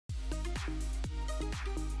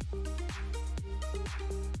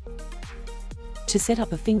To set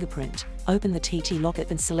up a fingerprint, open the TTLock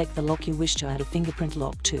app and select the lock you wish to add a fingerprint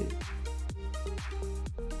lock to.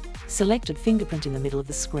 Select Add Fingerprint in the middle of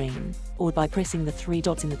the screen, or by pressing the three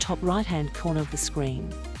dots in the top right-hand corner of the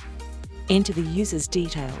screen. Enter the user's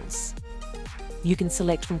details. You can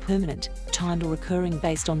select from permanent, timed or recurring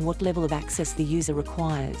based on what level of access the user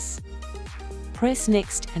requires. Press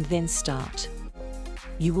Next and then Start.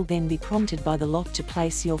 You will then be prompted by the lock to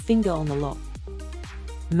place your finger on the lock.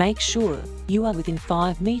 Make sure you are within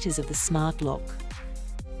 5 meters of the smart lock.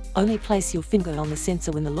 Only place your finger on the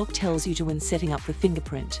sensor when the lock tells you to when setting up the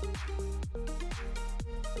fingerprint.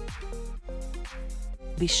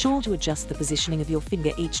 Be sure to adjust the positioning of your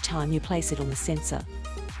finger each time you place it on the sensor.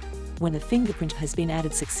 When a fingerprint has been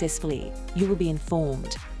added successfully, you will be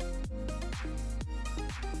informed.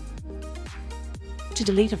 To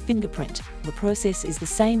delete a fingerprint, the process is the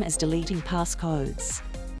same as deleting passcodes.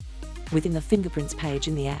 Within the fingerprints page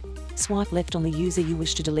in the app, swipe left on the user you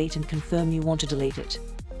wish to delete and confirm you want to delete it.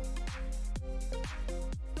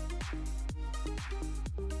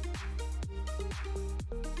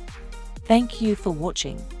 Thank you for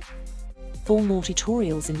watching. For more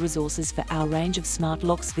tutorials and resources for our range of smart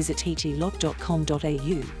locks, visit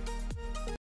ttlock.com.au.